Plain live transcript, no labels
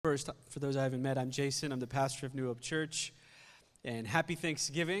First, for those I haven't met, I'm Jason. I'm the pastor of New Hope Church. And happy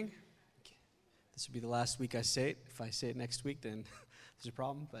Thanksgiving. This will be the last week I say it. If I say it next week, then there's a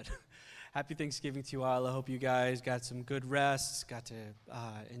problem. But happy Thanksgiving to you all. I hope you guys got some good rest, got to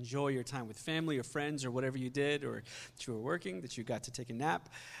enjoy your time with family or friends or whatever you did, or that you were working, that you got to take a nap.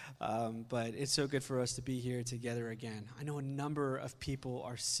 But it's so good for us to be here together again. I know a number of people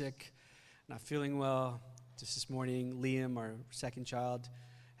are sick, not feeling well. Just this morning, Liam, our second child,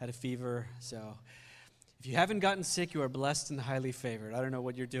 had a fever. So if you haven't gotten sick, you are blessed and highly favored. I don't know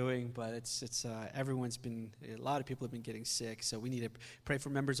what you're doing, but it's everyone's been, a lot of people have been getting sick. So we need to pray for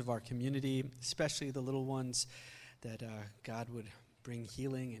members of our community, especially the little ones, that God would bring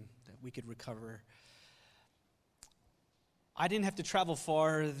healing and that we could recover. I didn't have to travel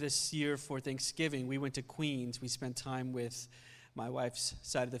far this year for Thanksgiving. We went to Queens. We spent time with my wife's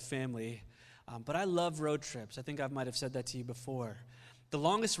side of the family. But I love road trips. I think I might have said that to you before. The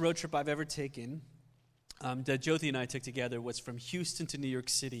longest road trip I've ever taken, that Jyoti and I took together, was from Houston to New York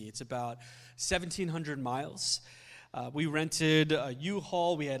City. It's about 1,700 miles. We rented a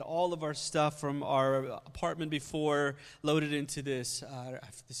U-Haul. We had all of our stuff from our apartment before loaded into this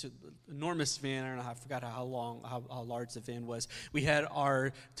enormous van. I don't know, I forgot how large the van was. We had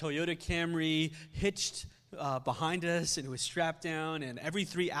our Toyota Camry hitched behind us, and it was strapped down, and every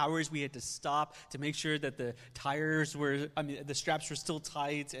 3 hours we had to stop to make sure that the the straps were still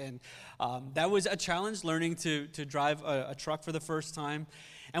tight, and that was a challenge, learning to drive a truck for the first time.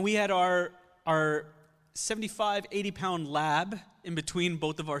 And we had our 75, 80-pound lab in between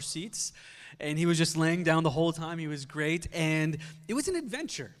both of our seats, and he was just laying down the whole time. He was great, and it was an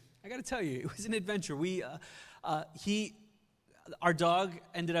adventure. I got to tell you, it was an adventure. Our dog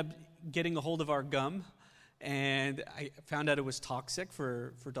ended up getting a hold of our gum, and I found out it was toxic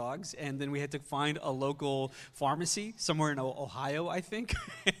for dogs. And then we had to find a local pharmacy somewhere in Ohio, I think,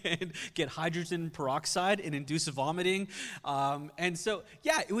 and get hydrogen peroxide and induce vomiting. And so,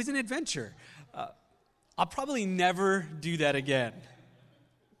 yeah, it was an adventure. I'll probably never do that again.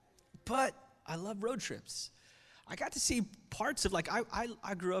 But I love road trips. I got to see parts of,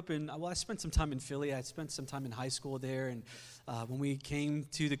 I grew up I spent some time in Philly. I spent some time in high school there, and when we came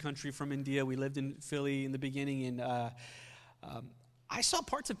to the country from India, we lived in Philly in the beginning, and I saw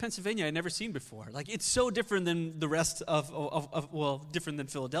parts of Pennsylvania I'd never seen before. It's so different than the rest different than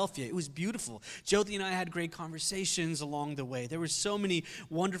Philadelphia. It was beautiful. Jyoti and I had great conversations along the way. There were so many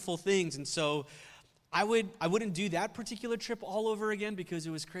wonderful things, and so I wouldn't do that particular trip all over again because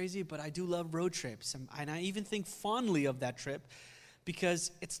it was crazy, but I do love road trips. And I even think fondly of that trip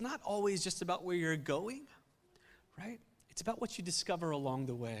because it's not always just about where you're going, right? It's about what you discover along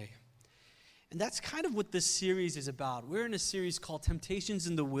the way. And that's kind of what this series is about. We're in a series called Temptations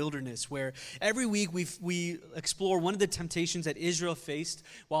in the Wilderness, where every week we explore one of the temptations that Israel faced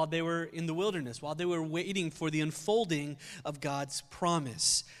while they were in the wilderness, while they were waiting for the unfolding of God's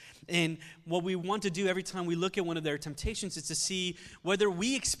promise. And what we want to do every time we look at one of their temptations is to see whether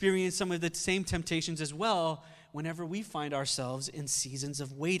we experience some of the same temptations as well whenever we find ourselves in seasons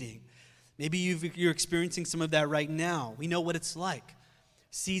of waiting. Maybe you're experiencing some of that right now. We know what it's like.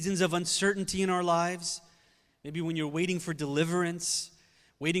 Seasons of uncertainty in our lives. Maybe when you're waiting for deliverance,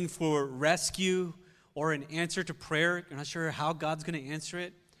 waiting for rescue, or an answer to prayer. You're not sure how God's going to answer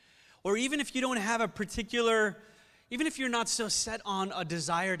it. Or even if you don't have even if you're not so set on a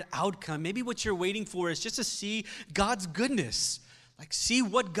desired outcome, maybe what you're waiting for is just to see God's goodness. See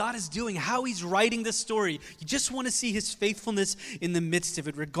what God is doing, how He's writing this story. You just want to see His faithfulness in the midst of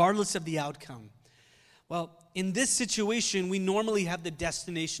it, regardless of the outcome. Well, in this situation, we normally have the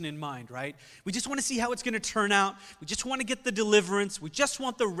destination in mind, right? We just want to see how it's going to turn out. We just want to get the deliverance. We just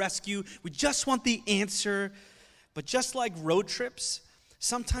want the rescue. We just want the answer. But just like road trips,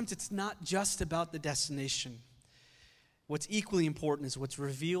 sometimes it's not just about the destination. What's equally important is what's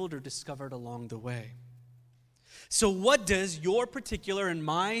revealed or discovered along the way. So what does your particular and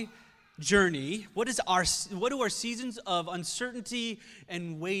my journey, what do our seasons of uncertainty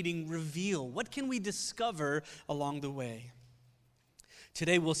and waiting reveal? What can we discover along the way?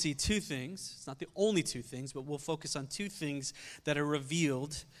 Today we'll see two things. It's not the only two things, but we'll focus on two things that are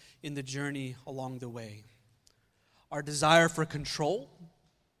revealed in the journey along the way. Our desire for control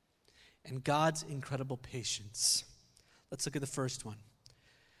and God's incredible patience. Let's look at the first one.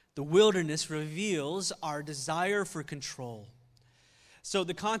 The wilderness reveals our desire for control. So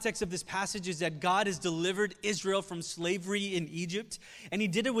the context of this passage is that God has delivered Israel from slavery in Egypt, and He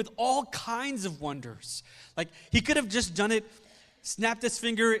did it with all kinds of wonders. He could have just done it, snapped His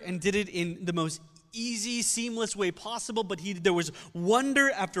finger, and did it in the most easy, seamless way possible, but there was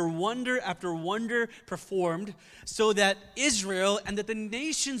wonder after wonder after wonder performed so that Israel and that the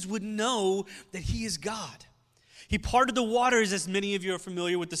nations would know that he is God. He parted the waters, as many of you are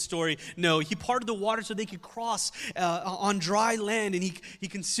familiar with the story. No, he parted the waters so they could cross on dry land, and he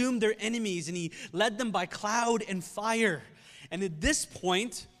consumed their enemies, and he led them by cloud and fire. And at this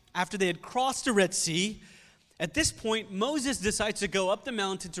point, after they had crossed the Red Sea, at this point, Moses decides to go up the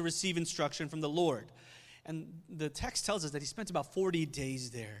mountain to receive instruction from the Lord. And the text tells us that he spent about 40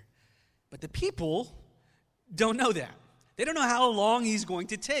 days there. But the people don't know that. They don't know how long he's going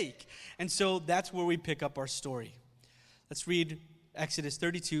to take. And so that's where we pick up our story. Let's read Exodus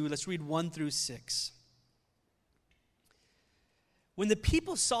 32. Let's read 1 through 6. When the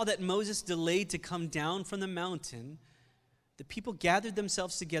people saw that Moses delayed to come down from the mountain, the people gathered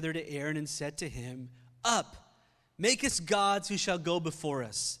themselves together to Aaron and said to him, "Up, make us gods who shall go before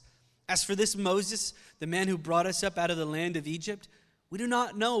us. As for this Moses, the man who brought us up out of the land of Egypt, we do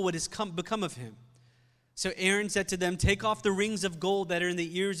not know what has become of him." So Aaron said to them, "Take off the rings of gold that are in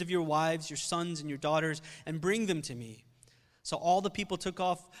the ears of your wives, your sons, and your daughters, and bring them to me." So all the people took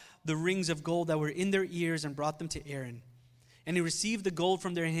off the rings of gold that were in their ears and brought them to Aaron. And he received the gold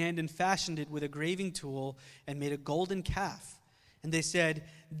from their hand and fashioned it with a graving tool and made a golden calf. And they said,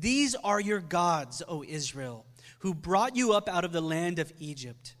 "These are your gods, O Israel, who brought you up out of the land of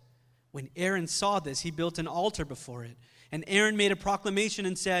Egypt." When Aaron saw this, he built an altar before it. And Aaron made a proclamation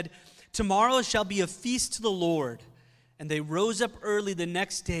and said, "Tomorrow shall be a feast to the Lord." And they rose up early the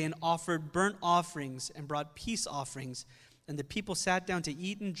next day and offered burnt offerings and brought peace offerings. And the people sat down to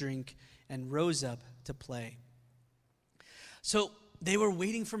eat and drink and rose up to play. So they were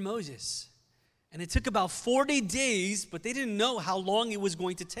waiting for Moses. And it took about 40 days, but they didn't know how long it was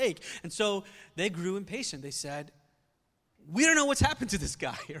going to take. And so they grew impatient. They said, "We don't know what's happened to this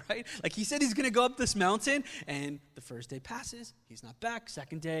guy," right? Like he said he's going to go up this mountain, and the first day passes, he's not back.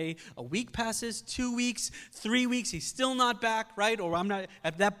 Second day, a week passes, 2 weeks, 3 weeks, he's still not back, right? Or I'm not,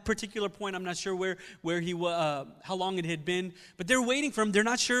 at that particular point, I'm not sure where he was, how long it had been. But they're waiting for him. They're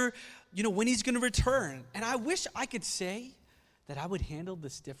not sure, when he's going to return. And I wish I could say that I would handle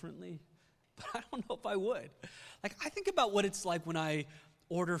this differently, but I don't know if I would. Like, I think about what it's like when I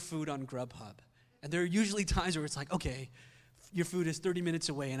order food on Grubhub. And there are usually times where it's like, okay, your food is 30 minutes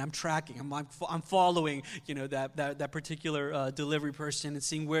away, and I'm tracking. I'm following, that particular delivery person and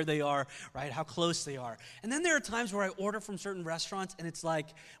seeing where they are, right? How close they are. And then there are times where I order from certain restaurants, and it's like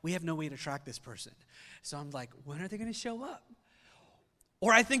we have no way to track this person. So I'm like, when are they going to show up?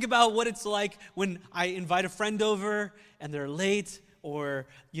 Or I think about what it's like when I invite a friend over and they're late, or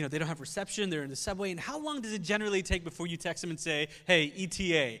they don't have reception. They're in the subway, and how long does it generally take before you text them and say, "Hey,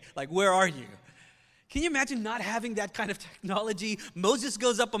 ETA, like where are you?" Can you imagine not having that kind of technology? Moses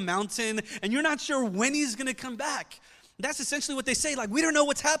goes up a mountain, and you're not sure when he's going to come back. That's essentially what they say, like, we don't know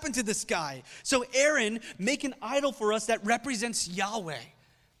what's happened to this guy. So Aaron, make an idol for us that represents Yahweh,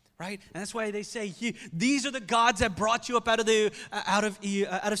 right? And that's why they say, these are the gods that brought you up out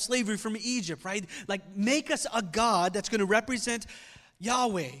of slavery from Egypt, right? Like, make us a god that's going to represent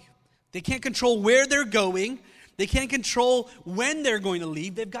Yahweh. They can't control where they're going. They can't control when they're going to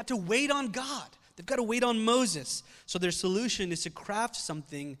leave. They've got to wait on God. They've got to wait on Moses. So their solution is to craft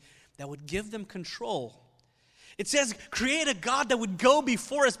something that would give them control. It says, create a God that would go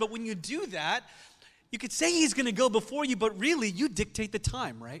before us. But when you do that, you could say he's going to go before you, but really you dictate the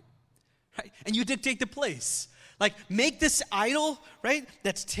time, right? And you dictate the place. Like, make this idol, right,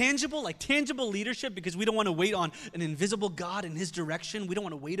 that's tangible, like tangible leadership, because we don't want to wait on an invisible God in his direction. We don't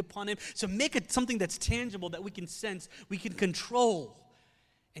want to wait upon him. So make it something that's tangible that we can sense, we can control.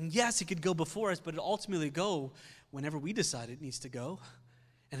 And yes, it could go before us, but it'll ultimately go whenever we decide it needs to go.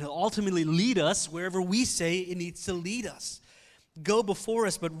 And it'll ultimately lead us wherever we say it needs to lead us. Go before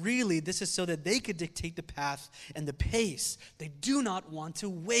us, but really this is so that they could dictate the path and the pace. They do not want to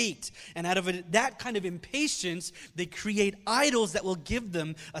wait. And out of that kind of impatience, they create idols that will give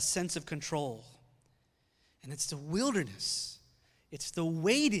them a sense of control. And it's the wilderness, it's the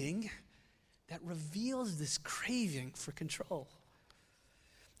waiting that reveals this craving for control.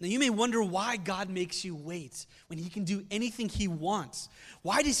 Now, you may wonder why God makes you wait when he can do anything he wants.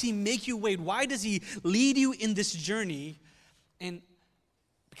 Why does he make you wait? Why does he lead you in this journey? And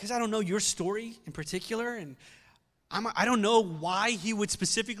because I don't know your story in particular, and I don't know why he would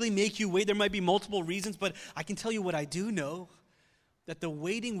specifically make you wait. There might be multiple reasons, but I can tell you what I do know, that the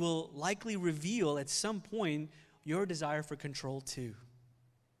waiting will likely reveal at some point your desire for control too.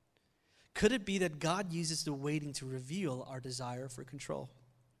 Could it be that God uses the waiting to reveal our desire for control?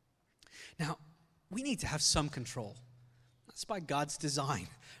 Now, we need to have some control. That's by God's design,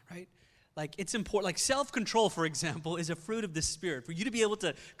 right? Like, it's important. Like, self-control, for example, is a fruit of the Spirit. For you to be able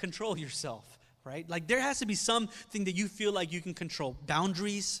to control yourself, right? Like, there has to be something that you feel like you can control.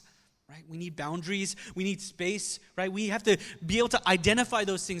 Boundaries, right? We need boundaries. We need space, right? We have to be able to identify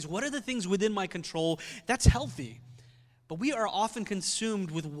those things. What are the things within my control? That's healthy. But we are often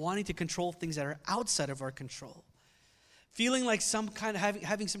consumed with wanting to control things that are outside of our control. Feeling like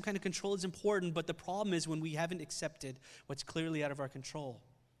having some kind of control is important, but the problem is when we haven't accepted what's clearly out of our control.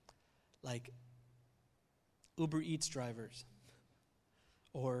 Like Uber Eats drivers.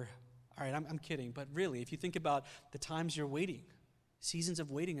 Or, all right, I'm kidding, but really, if you think about the times you're waiting, seasons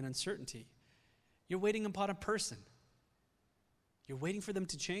of waiting and uncertainty, you're waiting upon a person. You're waiting for them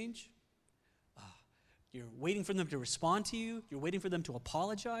to change. You're waiting for them to respond to you. You're waiting for them to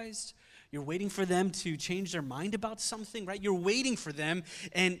apologize. You're waiting for them to change their mind about something, right? You're waiting for them,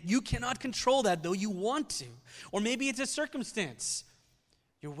 and you cannot control that, though you want to. Or maybe it's a circumstance.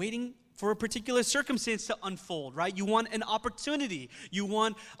 You're waiting for a particular circumstance to unfold, right? You want an opportunity. You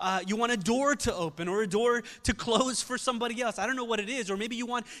want a door to open or a door to close for somebody else. I don't know what it is. Or maybe you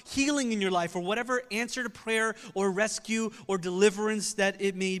want healing in your life or whatever answer to prayer or rescue or deliverance that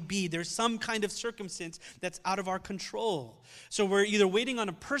it may be. There's some kind of circumstance that's out of our control. So we're either waiting on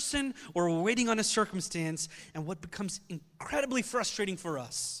a person or we're waiting on a circumstance. And what becomes incredibly frustrating for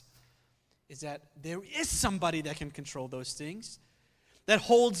us is that there is somebody that can control those things, that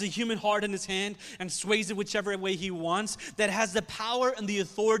holds the human heart in his hand and sways it whichever way he wants, that has the power and the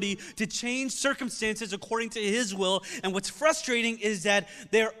authority to change circumstances according to his will. And what's frustrating is that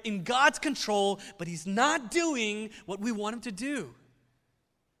they're in God's control, but he's not doing what we want him to do.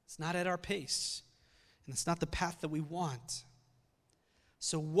 It's not at our pace, and it's not the path that we want.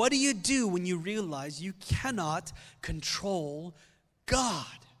 So what do you do when you realize you cannot control God?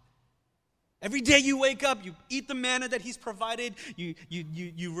 Every day you wake up, you eat the manna that he's provided,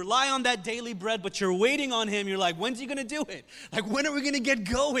 you rely on that daily bread, but you're waiting on him. You're like, when's he going to do it? Like, when are we going to get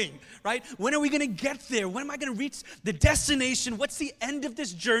going, right? When are we going to get there? When am I going to reach the destination? What's the end of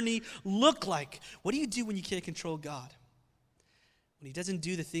this journey look like? What do you do when you can't control God? When he doesn't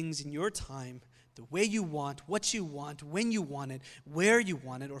do the things in your time, the way you want, what you want, when you want it, where you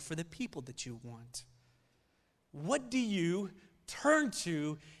want it, or for the people that you want? What do you turn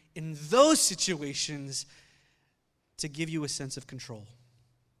to in those situations to give you a sense of control?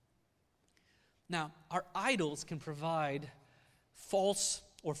 Now, our idols can provide false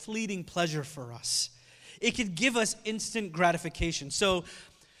or fleeting pleasure for us. It can give us instant gratification. So,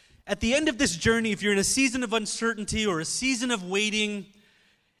 at the end of this journey, if you're in a season of uncertainty or a season of waiting,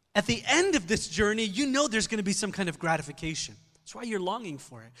 at the end of this journey, you know there's going to be some kind of gratification. That's why you're longing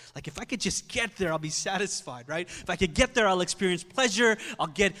for it. Like, if I could just get there, I'll be satisfied, right? If I could get there, I'll experience pleasure. I'll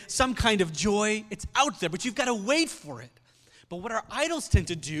get some kind of joy. It's out there, but you've got to wait for it. But what our idols tend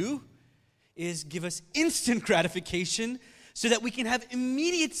to do is give us instant gratification so that we can have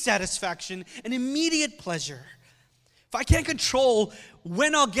immediate satisfaction and immediate pleasure. If I can't control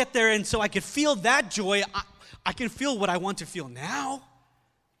when I'll get there and so I can feel that joy, I can feel what I want to feel now.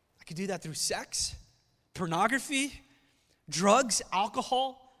 I can do that through sex, pornography, drugs,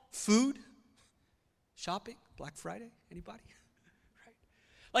 alcohol, food, shopping, Black Friday, anybody? Right?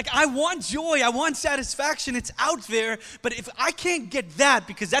 Like, I want joy, I want satisfaction, it's out there, but if I can't get that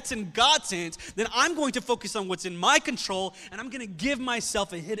because that's in God's hands, then I'm going to focus on what's in my control, and I'm going to give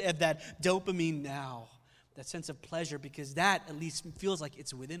myself a hit of that dopamine now, that sense of pleasure, because that at least feels like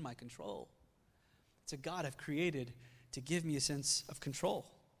it's within my control. It's a God I've created to give me a sense of control.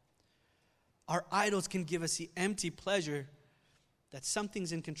 Our idols can give us the empty pleasure that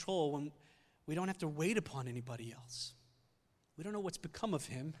something's in control when we don't have to wait upon anybody else. We don't know what's become of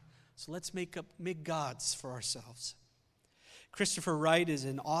him, so let's make gods for ourselves. Christopher Wright is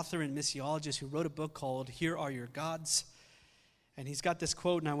an author and missiologist who wrote a book called Here Are Your Gods. And he's got this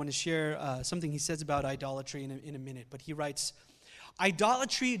quote, and I want to share something he says about idolatry in a minute. But he writes,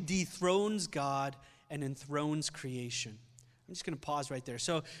 "Idolatry dethrones God and enthrones creation." I'm just going to pause right there.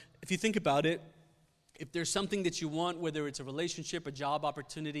 So if you think about it, if there's something that you want, whether it's a relationship, a job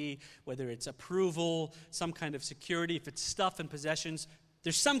opportunity, whether it's approval, some kind of security, if it's stuff and possessions,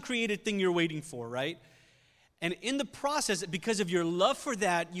 there's some created thing you're waiting for, right? And in the process, because of your love for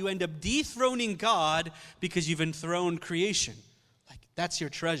that, you end up dethroning God because you've enthroned creation. Like, that's your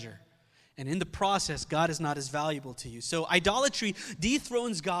treasure. And in the process, God is not as valuable to you. So idolatry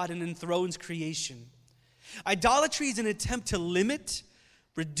dethrones God and enthrones creation. Idolatry is an attempt to limit,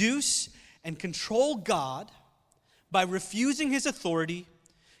 reduce, and control God by refusing his authority,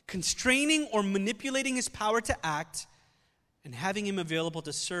 constraining or manipulating his power to act, and having him available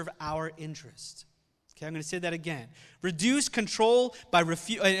to serve our interest. Okay, I'm going to say that again. Reduce control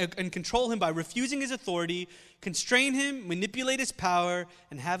and control him by refusing his authority, constrain him, manipulate his power,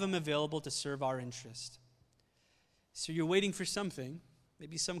 and have him available to serve our interest. So you're waiting for something,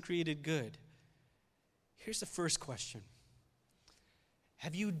 maybe some created good. Here's the first question.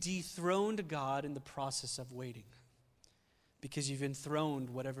 Have you dethroned God in the process of waiting? Because you've enthroned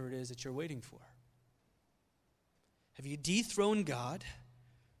whatever it is that you're waiting for. Have you dethroned God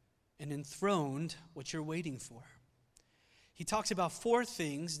and enthroned what you're waiting for? He talks about 4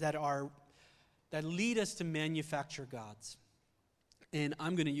 things that lead us to manufacture gods. And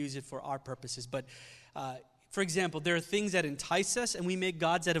I'm going to use it for our purposes. But for example, there are things that entice us, and we make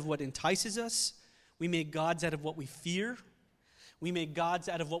gods out of what entices us. We make gods out of what we fear. We make gods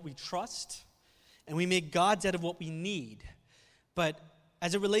out of what we trust. And we make gods out of what we need. But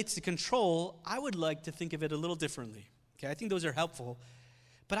as it relates to control, I would like to think of it a little differently. Okay, I think those are helpful.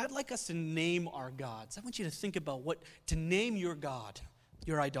 But I'd like us to name our gods. I want you to think about to name your God,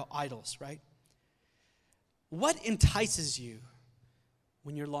 your idols, right? What entices you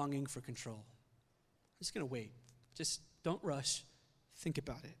when you're longing for control? I'm just going to wait. Just don't rush. Think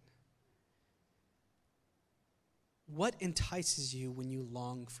about it. What entices you when you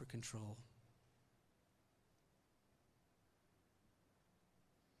long for control?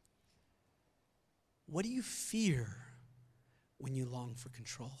 What do you fear when you long for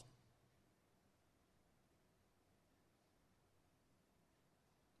control?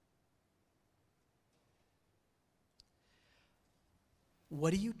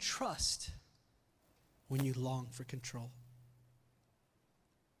 What do you trust when you long for control?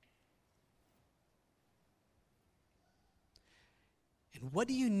 And what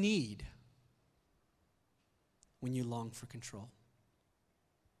do you need when you long for control?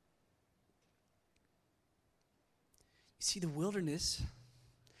 You see, the wilderness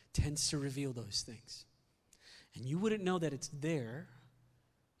tends to reveal those things. And you wouldn't know that it's there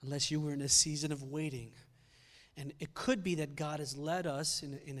unless you were in a season of waiting. And it could be that God has led us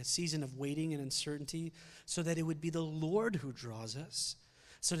in a season of waiting and uncertainty so that it would be the Lord who draws us,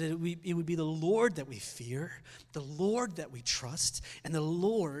 so that it would be the Lord that we fear, the Lord that we trust, and the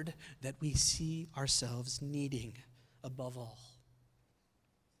Lord that we see ourselves needing above all.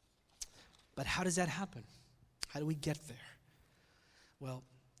 But how does that happen? How do we get there? Well,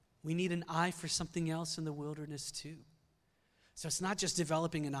 we need an eye for something else in the wilderness too. So it's not just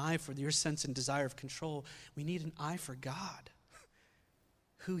developing an eye for your sense and desire of control. We need an eye for God,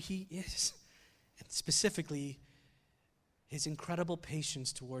 who he is, and specifically his incredible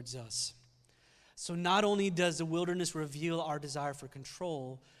patience towards us. So not only does the wilderness reveal our desire for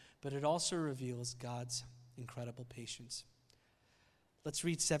control, but it also reveals God's incredible patience. Let's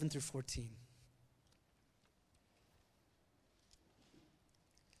read 7 through 14.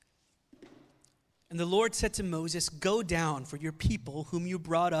 And the Lord said to Moses, "Go down, for your people, whom you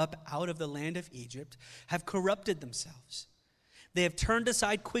brought up out of the land of Egypt, have corrupted themselves. They have turned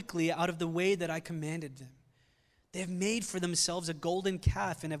aside quickly out of the way that I commanded them. They have made for themselves a golden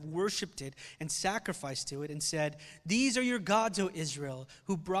calf and have worshipped it and sacrificed to it and said, 'These are your gods, O Israel,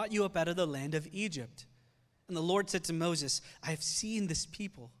 who brought you up out of the land of Egypt.' And the Lord said to Moses, 'I have seen this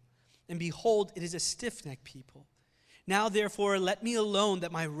people, and behold, it is a stiff-necked people. Now, therefore, let me alone,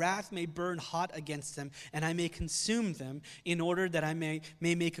 that my wrath may burn hot against them, and I may consume them, in order that I may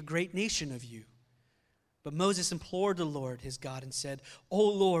make a great nation of you.' But Moses implored the Lord his God and said, 'O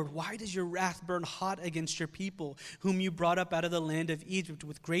Lord, why does your wrath burn hot against your people, whom you brought up out of the land of Egypt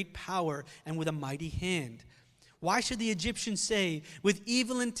with great power and with a mighty hand? Why should the Egyptians say, with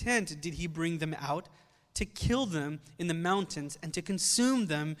evil intent did he bring them out, to kill them in the mountains and to consume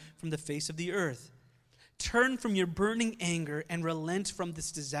them from the face of the earth? Turn from your burning anger and relent from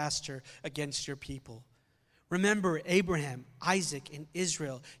this disaster against your people. Remember Abraham, Isaac, and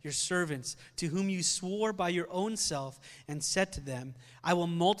Israel, your servants, to whom you swore by your own self and said to them, I will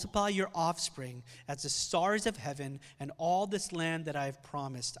multiply your offspring as the stars of heaven, and all this land that I have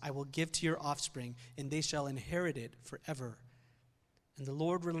promised I will give to your offspring, and they shall inherit it forever.' And the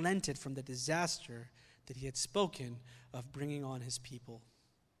Lord relented from the disaster that he had spoken of bringing on his people."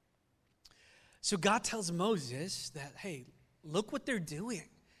 So God tells Moses that, hey, look what they're doing.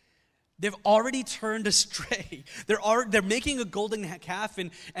 They've already turned astray. They're making a golden calf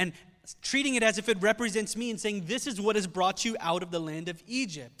and treating it as if it represents me and saying, this is what has brought you out of the land of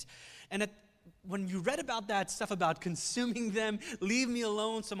Egypt. And when you read about that stuff about consuming them, leave me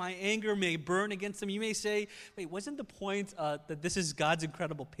alone so my anger may burn against them, you may say, wait, wasn't the point that this is God's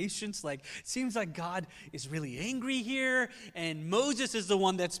incredible patience? Like, it seems like God is really angry here, and Moses is the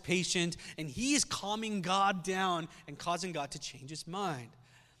one that's patient, and he is calming God down and causing God to change his mind.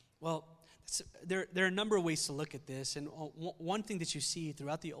 Well, There are a number of ways to look at this, and one thing that you see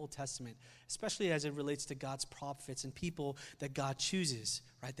throughout the Old Testament, especially as it relates to God's prophets and people that God chooses,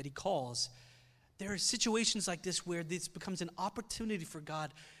 right, that he calls, there are situations like this where this becomes an opportunity for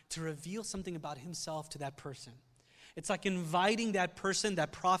God to reveal something about himself to that person. It's like inviting that person,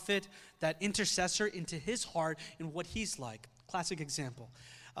 that prophet, that intercessor into his heart and what he's like. Classic example.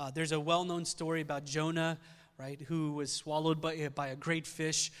 There's a well-known story about Jonah, right, who was swallowed by a great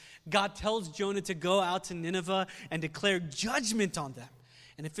fish. God tells Jonah to go out to Nineveh and declare judgment on them.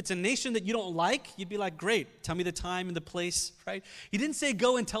 And if it's a nation that you don't like, you'd be like, great, tell me the time and the place, right? He didn't say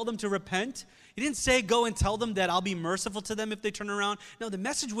go and tell them to repent. He didn't say go and tell them that I'll be merciful to them if they turn around. No, the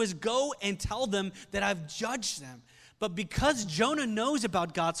message was go and tell them that I've judged them. But because Jonah knows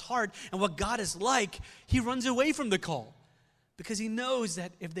about God's heart and what God is like, he runs away from the call. Because he knows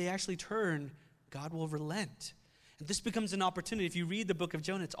that if they actually turn, God will relent. And this becomes an opportunity. If you read the book of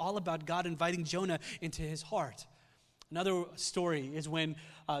Jonah, it's all about God inviting Jonah into his heart. Another story is when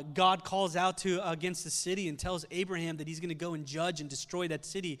God calls out against the city and tells Abraham that he's going to go and judge and destroy that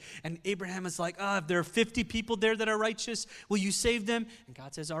city. And Abraham is like, if there are 50 people there that are righteous, will you save them? And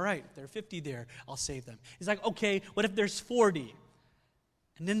God says, all right, if there are 50 there, I'll save them. He's like, okay, what if there's 40?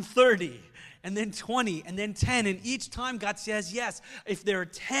 And then 30, and then 20, and then 10. And each time God says, yes, if there are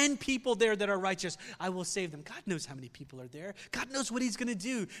 10 people there that are righteous, I will save them. God knows how many people are there. God knows what he's going to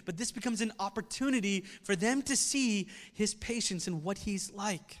do. But this becomes an opportunity for them to see his patience and what he's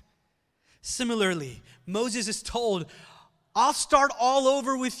like. Similarly, Moses is told, I'll start all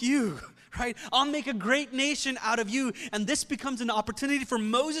over with you. Right? I'll make a great nation out of you. And this becomes an opportunity for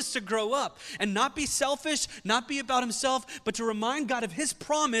Moses to grow up and not be selfish, not be about himself, but to remind God of his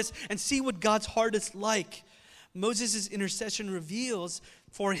promise and see what God's heart is like. Moses' intercession reveals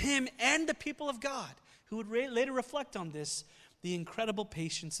for him and the people of God, who would later reflect on this, the incredible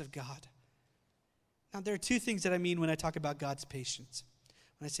patience of God. Now, there are two things that I mean when I talk about God's patience,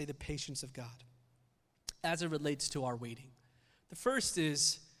 when I say the patience of God, as it relates to our waiting. The first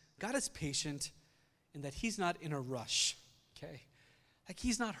is, God is patient in that he's not in a rush, okay? Like,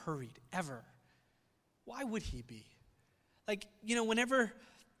 he's not hurried, ever. Why would he be? Like, whenever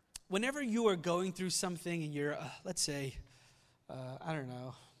you are going through something and you're, let's say, I don't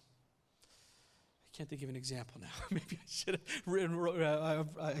know, I can't think of an example now. Maybe I should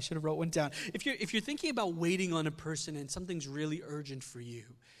have wrote one down. If you're thinking about waiting on a person and something's really urgent for you,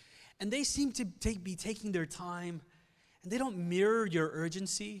 and they seem to be taking their time, and they don't mirror your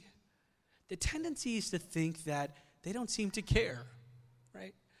urgency, the tendency is to think that they don't seem to care,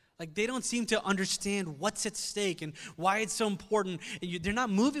 right? Like, they don't seem to understand what's at stake and why it's so important. And they're not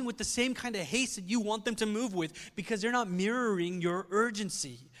moving with the same kind of haste that you want them to move with because they're not mirroring your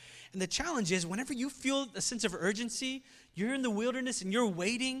urgency. And the challenge is, whenever you feel a sense of urgency, you're in the wilderness and you're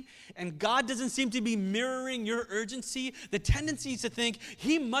waiting, and God doesn't seem to be mirroring your urgency, the tendency is to think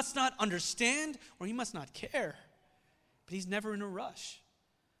he must not understand or he must not care. But he's never in a rush.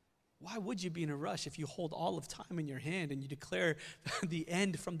 Why would you be in a rush if you hold all of time in your hand and you declare the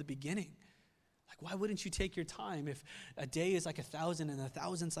end from the beginning? Like, why wouldn't you take your time if a day is like 1,000 and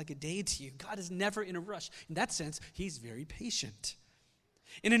 1,000's like a day to you? God is never in a rush. In that sense, he's very patient.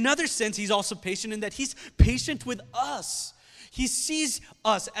 In another sense, he's also patient in that he's patient with us. He sees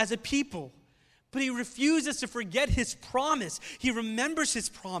us as a people, but he refuses to forget his promise. He remembers his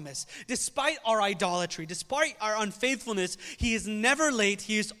promise. Despite our idolatry, despite our unfaithfulness, he is never late.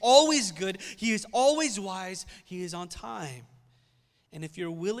 He is always good. He is always wise. He is on time. And if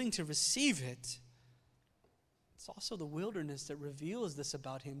you're willing to receive it, it's also the wilderness that reveals this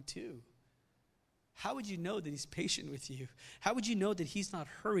about him too. How would you know that he's patient with you? How would you know that he's not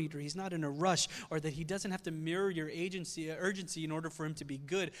hurried or he's not in a rush or that he doesn't have to mirror your urgency in order for him to be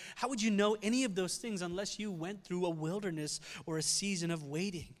good? How would you know any of those things unless you went through a wilderness or a season of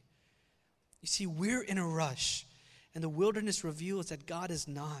waiting? You see, we're in a rush, and the wilderness reveals that God is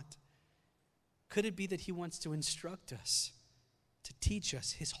not. Could it be that he wants to instruct us, to teach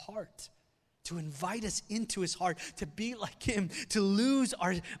us his heart, to invite us into his heart, to be like him, to lose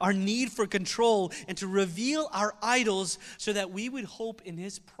our need for control, and to reveal our idols so that we would hope in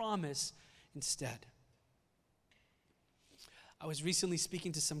his promise instead? I was recently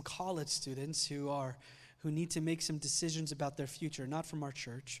speaking to some college students who need to make some decisions about their future, not from our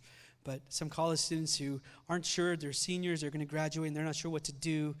church, but some college students who aren't sure. They're seniors, they're going to graduate, and they're not sure what to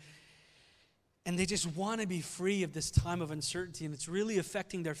do. And they just want to be free of this time of uncertainty, and it's really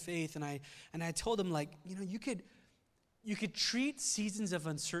affecting their faith. And I told them, like, you could treat seasons of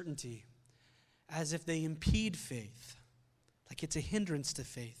uncertainty as if they impede faith, like it's a hindrance to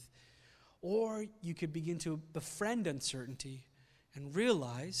faith. Or you could begin to befriend uncertainty and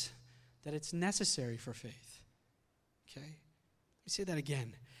realize that it's necessary for faith. Okay? Let me say that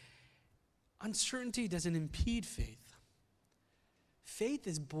again. Uncertainty doesn't impede faith. Faith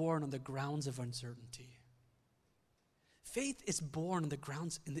is born on the grounds of uncertainty. Faith is born on the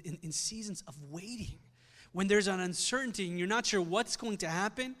grounds in seasons of waiting. When there's an uncertainty and you're not sure what's going to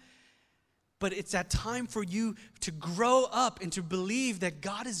happen, but it's that time for you to grow up and to believe that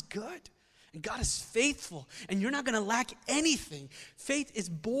God is good and God is faithful and you're not going to lack anything. Faith is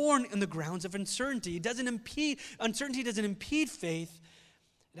born in the grounds of uncertainty. Uncertainty doesn't impede faith.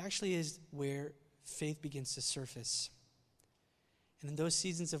 It actually is where faith begins to surface. And in those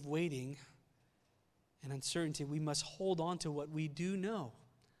seasons of waiting and uncertainty, we must hold on to what we do know,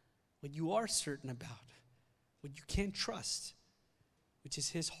 what you are certain about, what you can't trust, which is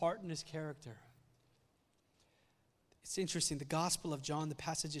his heart and his character. It's interesting, the Gospel of John, the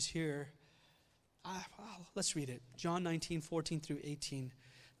passages here, let's read it. John 19:14-18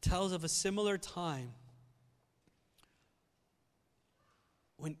 tells of a similar time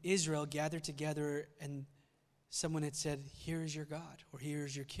when Israel gathered together and someone had said, "Here is your God," or "Here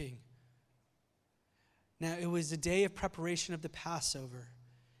is your king." Now, it was the day of preparation of the Passover.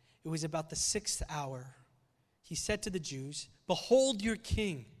 It was about the 6th hour. He said to the Jews, "Behold your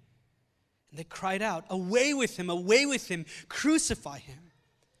king." And they cried out, away with him, crucify him."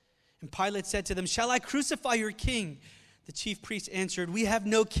 And Pilate said to them, "Shall I crucify your king?" The chief priests answered, "We have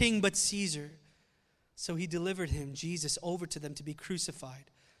no king but Caesar." So he delivered him, Jesus, over to them to be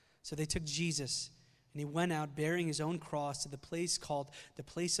crucified. So they took Jesus, and he went out bearing his own cross to the place called the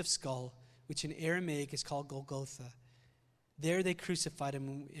Place of Skull, which in Aramaic is called Golgotha. There they crucified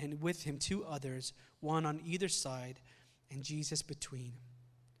him, and with him 2 others, one on either side, and Jesus between.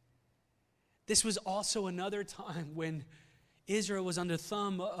 This was also another time when Israel was under the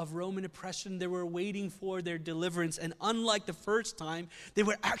thumb of Roman oppression. They were waiting for their deliverance. And unlike the first time, they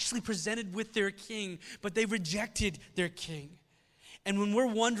were actually presented with their king, but they rejected their king. And when we're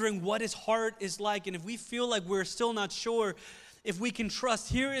wondering what his heart is like, and if we feel like we're still not sure if we can trust,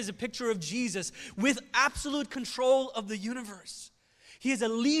 here is a picture of Jesus with absolute control of the universe. He has a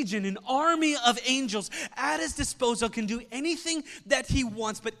legion, an army of angels at his disposal, can do anything that he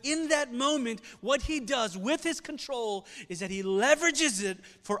wants. But in that moment, what he does with his control is that he leverages it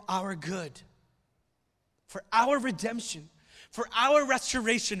for our good, for our redemption, for our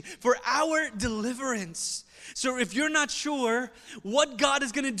restoration, for our deliverance. So if you're not sure what God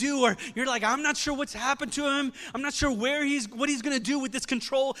is going to do, or you're like, I'm not sure what's happened to him, I'm not sure what he's going to do with this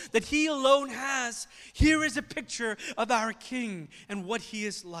control that he alone has, here is a picture of our King and what he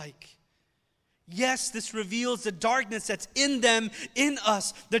is like. Yes, this reveals the darkness that's in them, in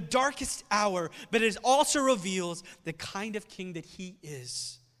us, the darkest hour, but it also reveals the kind of King that he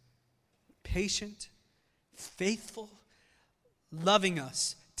is. Patient, faithful, loving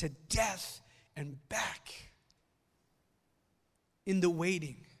us to death and back. In the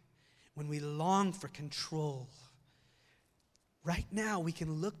waiting, when we long for control, right now we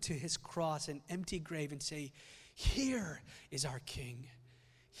can look to his cross and empty grave and say, here is our King.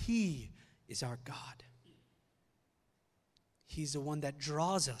 He is our God. He's the one that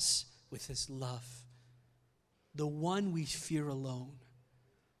draws us with his love, the one we fear alone,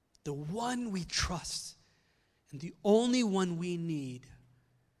 the one we trust, and the only one we need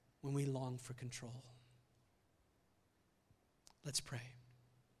when we long for control. Let's pray.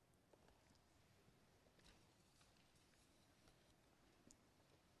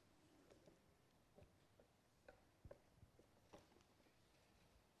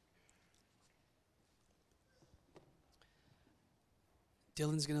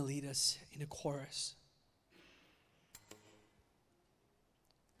 Dylan's going to lead us in a chorus.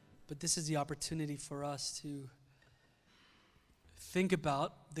 But this is the opportunity for us to think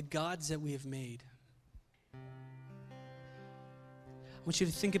about the gods that we have made. I want you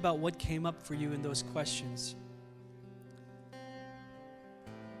to think about what came up for you in those questions.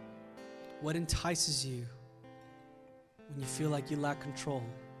 What entices you when you feel like you lack control?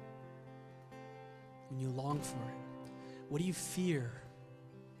 When you long for it? What do you fear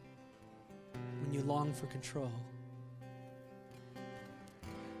when you long for control?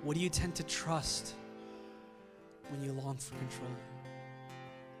 What do you tend to trust when you long for control?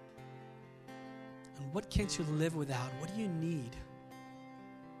 And what can't you live without? What do you need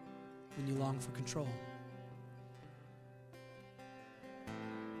when you long for control?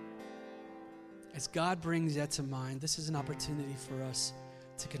 As God brings that to mind, this is an opportunity for us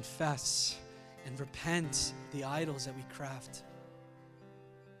to confess and repent the idols that we craft.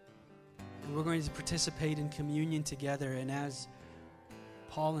 And we're going to participate in communion together. And as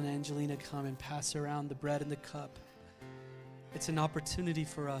Paul and Angelina come and pass around the bread and the cup, it's an opportunity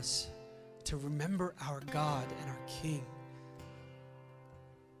for us to remember our God and our King,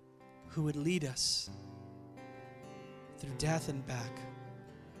 who would lead us through death and back.